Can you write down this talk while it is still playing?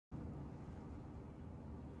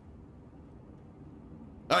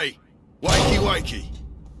Hey, wakey wakey.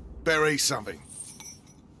 Better eat something.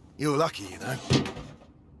 You're lucky, you know.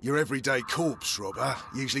 Your everyday corpse robber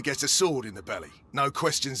usually gets a sword in the belly, no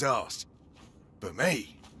questions asked. But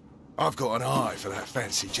me, I've got an eye for that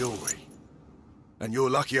fancy jewellery. And you're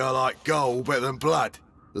lucky I like gold better than blood,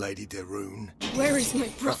 Lady de Rune. Where is my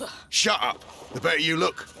brother? Shut up! The better you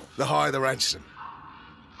look, the higher the ransom.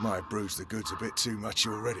 Might have bruised the goods a bit too much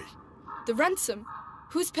already. The ransom?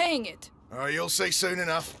 Who's paying it? Oh, you'll see soon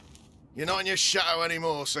enough. You're not in your shadow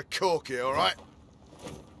anymore, so cork it, alright?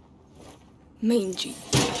 Mangy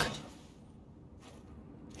dog.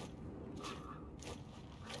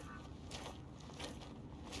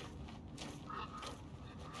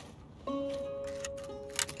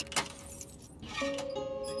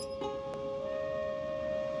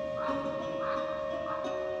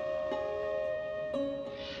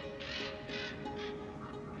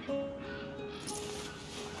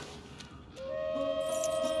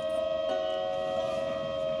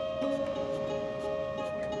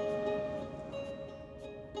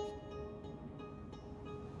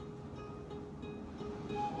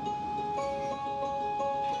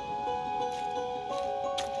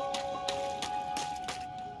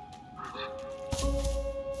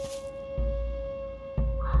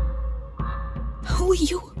 Who are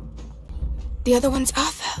you? The other one's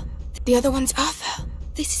Arthur. The other one's Arthur.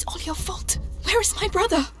 This is all your fault. Where is my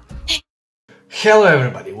brother? Hello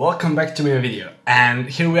everybody, welcome back to my video. And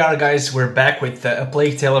here we are, guys, we're back with A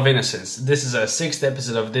Plague Tale of Innocence. This is a 6th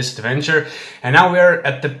episode of this adventure. And now we're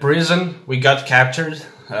at the prison. We got captured.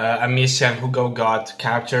 Amicia and Hugo got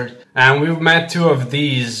captured. And we've met two of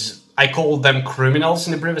these, I called them criminals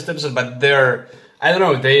in the previous episode, but they're... I don't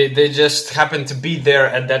know, they just happened to be there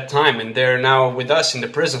at that time, and they're now with us in the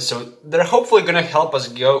prison, so they're hopefully gonna help us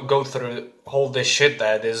go through all this shit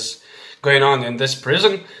that is going on in this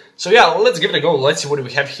prison. So yeah, let's give it a go, let's see what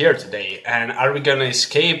we have here today, and are we gonna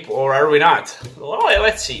escape or are we not? Well,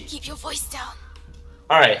 let's see. Keep your voice down.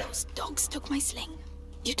 Alright. Those dogs took my sling.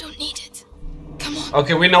 You don't need it. Come on.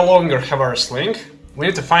 Okay, we no longer have our sling. We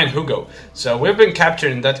need to find Hugo. So we've been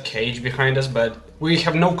captured in that cage behind us, but we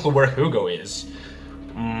have no clue where Hugo is.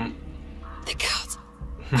 The guard.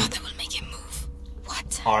 Arthur will make him move.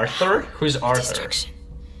 What? Arthur? Who's Arthur? Distraction.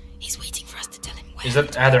 He's waiting for us to tell him where. Is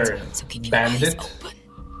that other so keep your bandit? eyes open.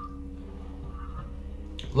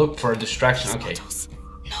 Look for a distraction. Okay.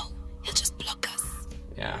 No, he'll just block us.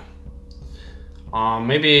 Yeah.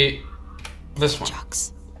 Maybe this one.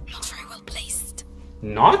 Jocks, not very well placed.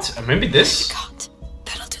 Not? Maybe this? The guard.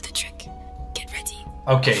 That'll do the trick. Get ready.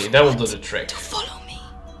 Okay, that will do the trick. To follow me.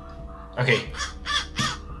 Okay.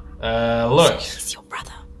 Look. He's your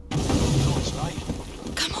brother.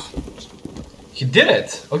 Come on. He did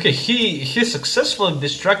it. Okay, he successfully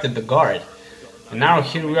distracted the guard. And now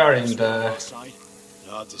here we are in the...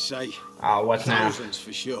 Hard to say. What now?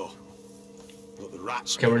 For sure. But the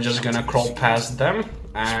rats. Okay, we're just gonna crawl past them.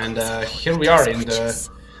 And here we are in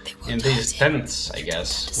these tents, I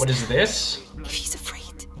guess. What is this? If he's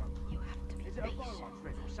afraid.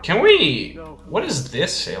 Can we... What is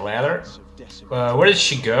this? A ladder? Where did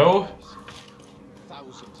she go?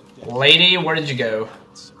 Lady, where did you go?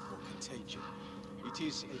 It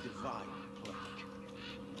is a divine plague.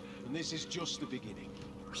 And this is just the beginning.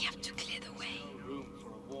 We have to clear the way. No room for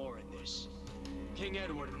a war in this. King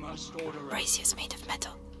Edward must order a... Bracier's made of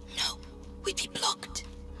metal. No, we'd be blocked.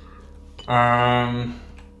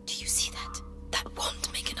 Do you see that? That won't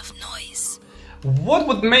make enough noise. What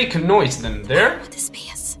would make a noise then? There? With the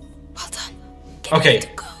spears. Well done. Get Okay. ready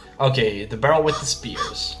to go. Okay, the barrel with the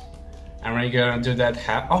spears. And we're gonna do that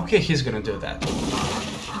okay, he's gonna do that.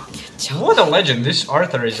 What a legend. This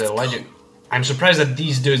Arthur is a legend. I'm surprised that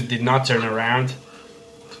these dudes did not turn around.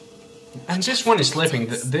 And this one is sleeping.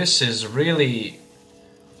 This is really...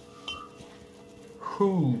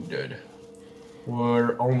 Who did?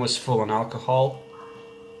 We're almost full on alcohol.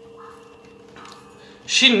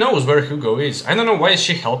 She knows where Hugo is. I don't know why is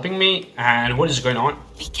she helping me and what is going on.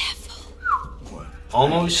 Be careful.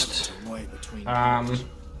 Almost.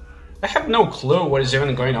 I have no clue what is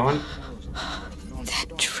even going on. They're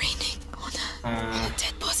training on a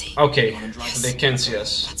dead body. Okay, they can see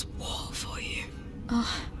us. That's war for you.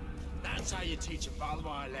 That's how you teach a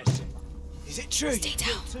Balmoral lesson. Is it true? Stay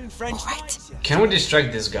down. Alright. Can we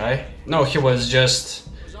distract this guy? No, he was just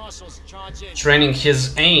training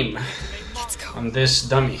his aim Let's go. on this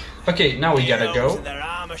dummy. Okay, now we gotta go. Their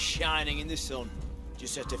armor shining in the sun.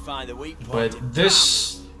 Just have to find the weak point. But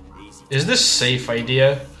this... Is this safe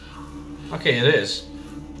idea? Okay, it is.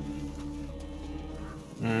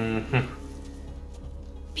 Be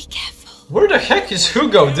careful. Where the heck is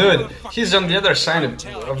Hugo, dude? He's on the other side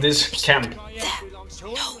of this camp. There.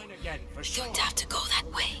 No, we don't have to go that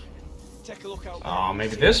way. Take a look out. Oh,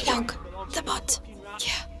 maybe this one? Look, the bot.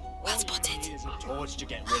 Yeah, well spotted. Here's a torch to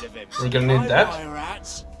get rid of him. We're gonna need that. Bye,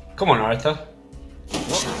 rats. Come on, Arthur.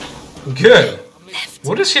 Good. Left.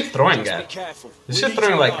 What is he throwing Be at? careful. Is We he need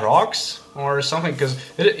throwing to like arrive. rocks or something? Because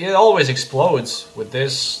it always explodes with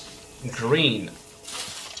this green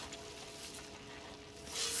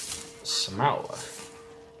smell.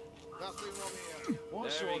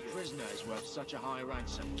 What sort of prisoner is worth such a high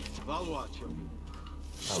ransom?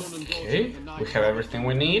 Okay, we have everything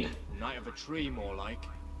we need. Knight of a tree, more like.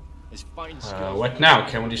 His fighting skills. What now?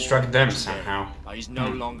 Can we distract them somehow? He's no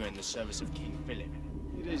longer in the service of King Philip.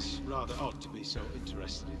 It is rather odd to be so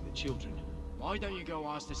interested in the children. Why don't you go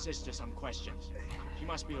ask the sister some questions? She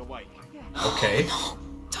must be awake. Okay. No,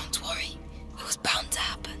 don't worry. It was bound to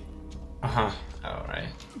happen. Uh-huh. Alright.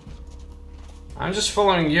 I'm just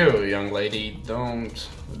following you, young lady. Don't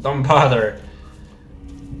bother.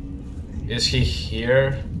 Is he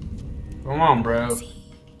here? Come on, bro. See,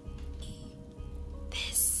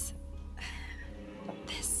 this,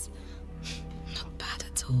 not bad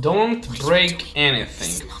at all. Don't What are you break doing? anything,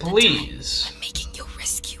 This is not the please. time. I'm making your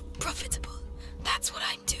rescue profitable. That's what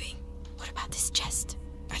I'm doing. What about this chest?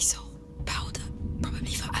 I saw powder,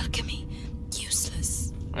 probably for alchemy.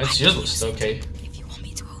 Useless. It's I can useless, use it. okay. If you want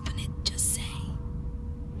me to open it, just say.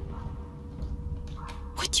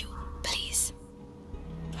 Would you, please?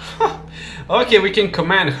 Okay, we can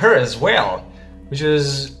command her as well, which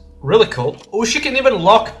is really cool. Oh, she can even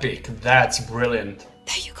lockpick. That's brilliant.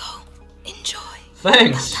 There you go. Enjoy.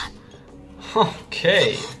 Thanks. Well done.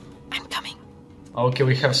 Okay. I'm coming. Okay,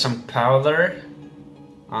 we have some powder.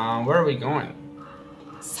 Where are we going?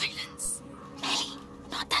 Silence. Nelly,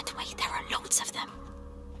 not that way. There are loads of them.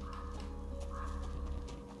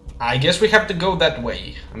 I guess we have to go that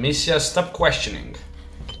way. Amicia, stop questioning.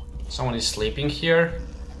 Someone is sleeping here.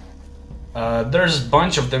 There's a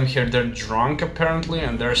bunch of them here. They're drunk apparently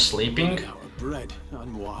and they're sleeping. Our bread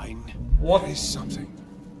and wine. What? There's something.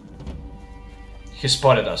 He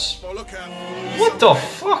spotted us. Oh, look out. What the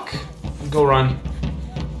fuck? Go run.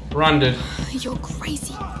 Run, dude. You're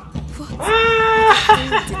crazy. What?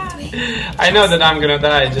 Ah! Didn't we? I know that I'm gonna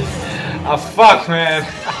die. Just... Ah, fuck, man.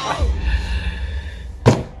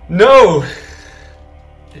 No!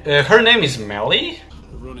 Her name is Melly?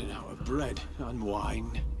 We're running out of bread and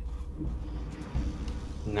wine.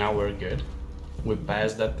 Now we're good. We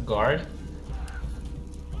passed that guard.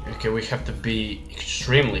 Okay, we have to be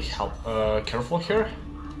extremely careful here.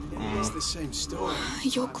 It's the same story.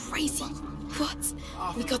 You're crazy. What?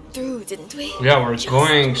 We got through, didn't we? Yeah, we're Just-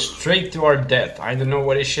 going straight to our death. I don't know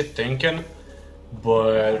what is she thinking,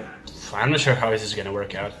 but I'm not sure how this is gonna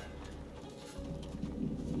work out.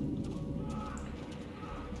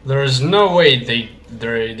 There is no way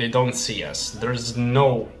they don't see us. There's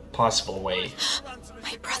no possible way.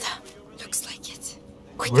 My brother. Looks like it.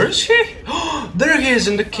 Quick. Where is he? There he is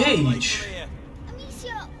in the cage.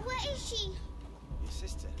 Amicia, where is she? Your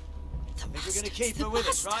sister. The Think we're bastards, gonna keep the her with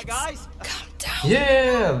us, right, bastards. guys? Calm down.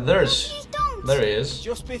 Yeah, there he is.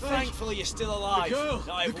 Just be thankful you're still alive. The girl,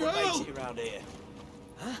 Not the everyone makes girl. it around here.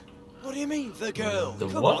 Huh? What do you mean, the girl? The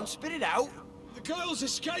Come what? on, spit it out. The girl's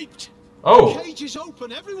escaped. Oh, Cage is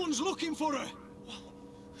open. Everyone's looking for her.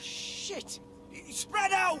 Shit.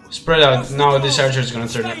 Spread out. spread out. Close the Now door. this archer is gonna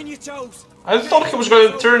turn Stay on it. your toes. I thought he was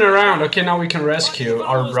gonna turn around. Okay, now we can rescue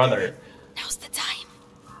our brother. Now's the time.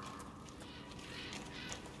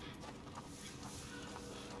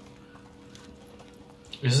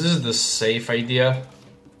 Is this the safe idea?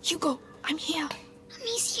 Hugo, I'm here.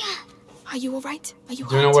 Amicia, Are you alright? Are you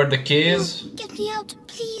Do you know hurt? where the key is? get me out,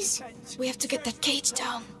 please. We have to get that cage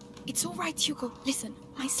down. It's alright, Hugo. Listen,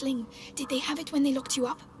 my sling. Did they have it when they locked you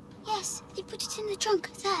up? Yes, they put it in the trunk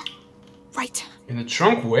there. Right. In the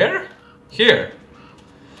trunk? Where? Here.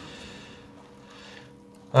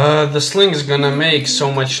 The sling is gonna make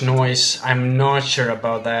so much noise. I'm not sure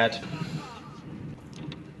about that.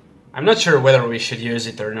 I'm not sure whether we should use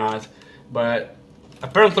it or not, but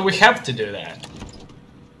apparently we have to do that.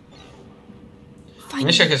 Finally.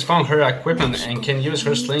 Misha has found her equipment and can use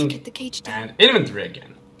her We need to sling get the cage down. and inventory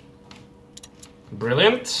again.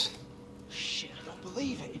 Brilliant. Shit, I don't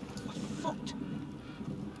believe it. We're fucked.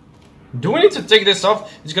 Do we need to take this off?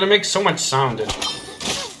 It's gonna make so much sound.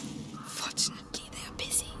 Fortunately, they are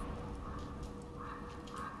busy.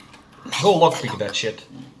 Go lockpick that shit.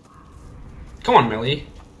 Come on, Melly.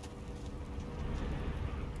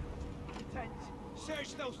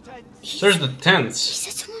 Search those tents. Search the He tents.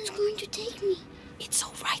 said someone's going to take me. It's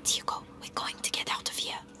alright, Hugo. We're going to get out of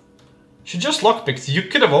here. She just lockpicked. You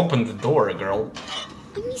could have opened the door, girl.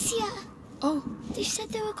 Amicia, Oh, They said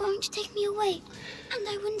they were going to take me away, and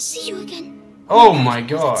I wouldn't see you again. Oh my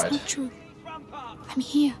that's god. not true. I'm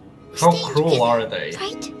here, We're How staying cruel together, are they?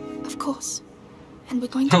 Right? of course. And we're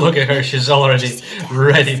going to Look at her, she's already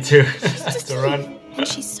ready to, to run. And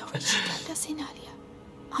she's sorry she kept us in earlier.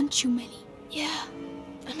 Aren't you, Melly? Yeah,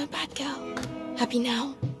 I'm a bad girl. Happy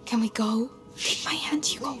now? Can we go? Take my hand,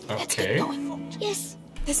 Hugo. Let's Okay. get going. Yes.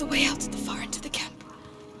 There's a way out at the far end of the camp.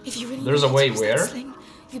 If you really There's a need way to use that where? sling,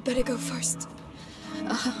 you'd better go first.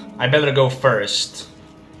 I better go first.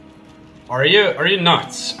 Are you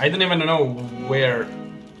nuts? I don't even know where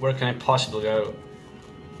can I possibly go.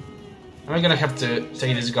 I'm gonna have to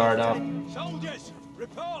take this guard up. Soldiers,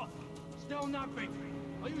 report. Still nothing.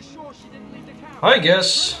 Are you sure she didn't leave the camp? I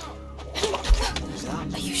guess.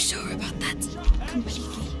 Are you sure about that?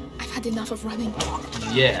 Completely. I've had enough of running.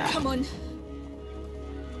 Yeah. Come on.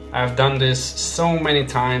 I've done this so many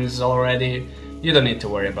times already. You don't need to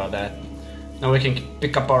worry about that. Now we can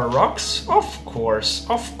pick up our rocks. Of course,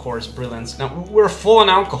 brilliant. Now we're full on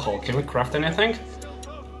alcohol. Can we craft anything?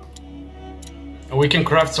 We can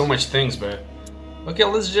craft so much things, but okay,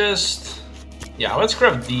 let's just let's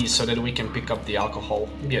craft these so that we can pick up the alcohol.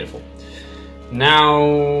 Beautiful.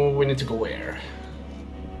 Now we need to go where?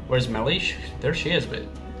 Where's Melly? There she is, but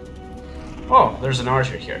oh, there's an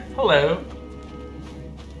archer here. Hello.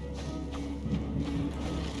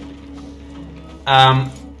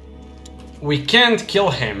 We can't kill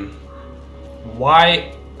him.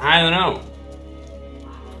 Why? I don't know.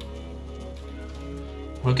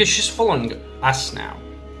 Okay, she's following us now.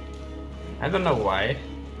 I don't know why.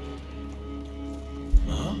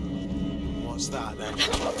 Huh? What's that then?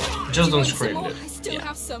 Just don't Want some scream, more? dude. I still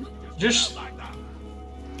have some. Just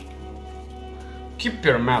keep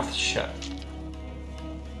your mouth shut.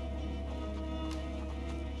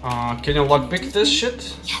 Can you lockpick this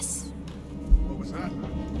shit? Yes. What was that?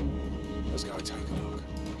 Let's go take a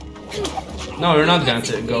look. No, you're not gonna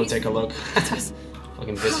go take a look.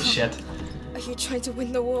 Fucking piece of shit. Are you trying to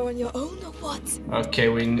win the war on your own or what? Okay,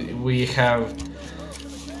 we have.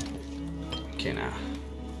 Okay, now.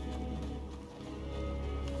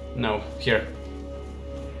 No, here.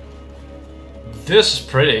 This is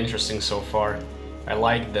pretty interesting so far. I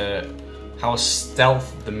like how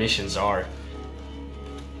stealth the missions are.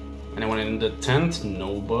 Anyone in the tent?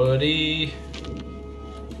 Nobody.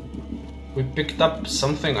 We picked up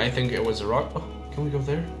something. I think it was a rock. Oh, can we go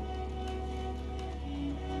there?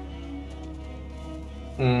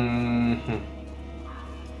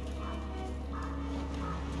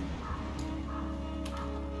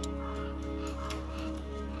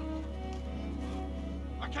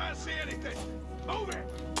 I can't see anything. Move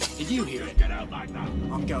it. Did you hear it? Get out like that.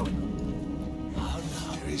 I'm going.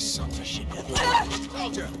 There is something.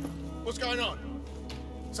 Soldier, what's going on?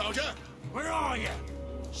 Soldier? Where are you?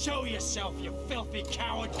 Show yourself, you filthy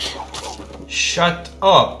coward. Shut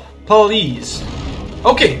up, please.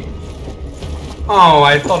 Okay. Oh,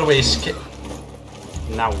 I thought we escaped.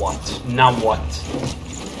 Now what? Now what?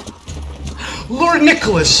 Lord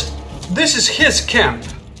Nicholas! This is his camp!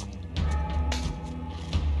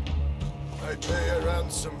 I pay a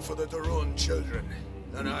ransom for the Daron children,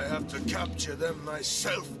 and I have to capture them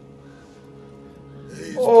myself.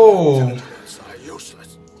 These bastards are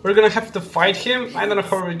useless. We're gonna have to fight him? I don't know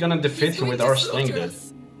how we're gonna defeat him with our sling, dude.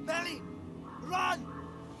 Melly, run!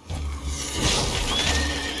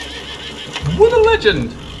 What a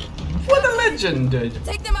legend! What a legend, dude!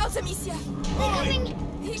 Take them out, Amicia.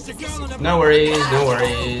 No worries, no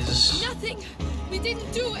worries. Nothing. We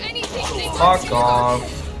didn't do anything. Fuck off.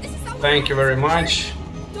 Thank you very much.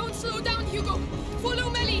 Don't slow down, Hugo. Follow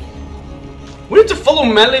Melly. We need to follow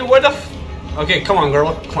Melly? Where the f... Okay, come on,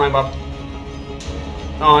 girl. Climb up.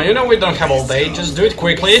 Oh, you know we don't have all day. Just do it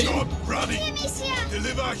quickly. Stop running!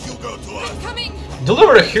 Deliver Hugo to us! Coming.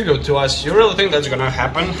 Deliver Hugo to us. You really think that's gonna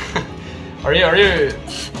happen?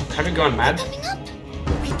 Have you gone mad? Coming up.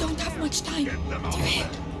 We don't have much time. Do it.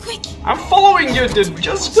 Quick. I'm following you, dude.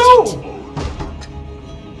 Just go.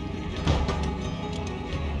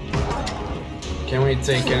 Can we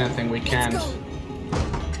take anything? We can't. You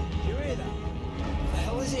hear that? The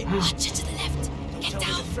hell is it? Archer to the left. Don't Get tell me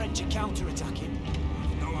down. the French are counterattacking.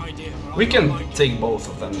 No idea. but We I can like it. take both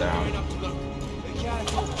of them down. Going up to look. Be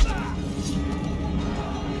careful. Done.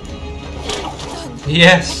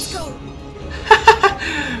 Yes. Let's go.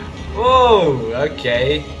 Oh,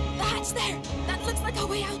 okay. The hatch there. That looks like a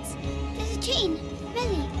way out. There's a chain.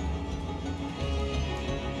 Melly.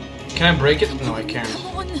 Can I break it? No, I can't. Come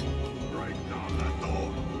on. Break down that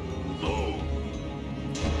door. Move!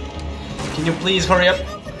 Can you please hurry up?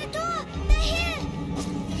 Open the door. They're here.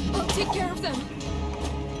 I'll take care of them.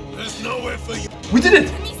 There's nowhere for you. We did it!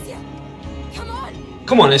 Amicia.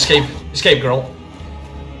 Come on, escape. Escape, girl.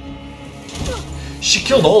 She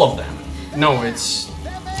killed all of them. No, it's...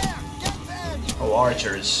 Oh,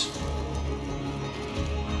 archers.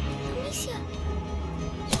 Amicia.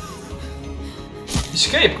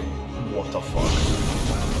 Escape! What the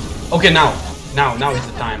fuck? Okay, now is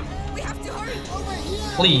the time. We have to hurry.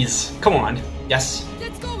 Please, come on. Yes.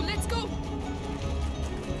 Let's go, let's go.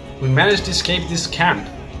 We managed to escape this camp.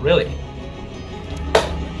 Really?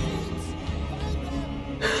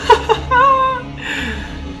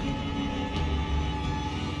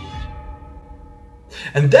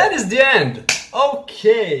 And that is the end.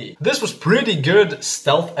 Okay. This was pretty good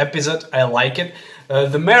stealth episode. I like it.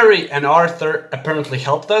 The Mary and Arthur apparently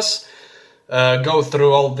helped us go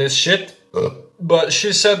through all this shit. But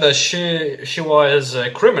she said that she was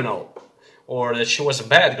a criminal. Or that she was a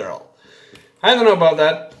bad girl. I don't know about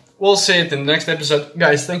that. We'll see it in the next episode.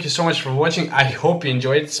 Guys, thank you so much for watching. I hope you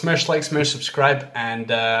enjoyed. Smash like, smash subscribe. And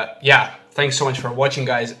yeah, thanks so much for watching,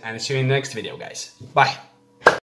 guys. And see you in the next video, guys. Bye.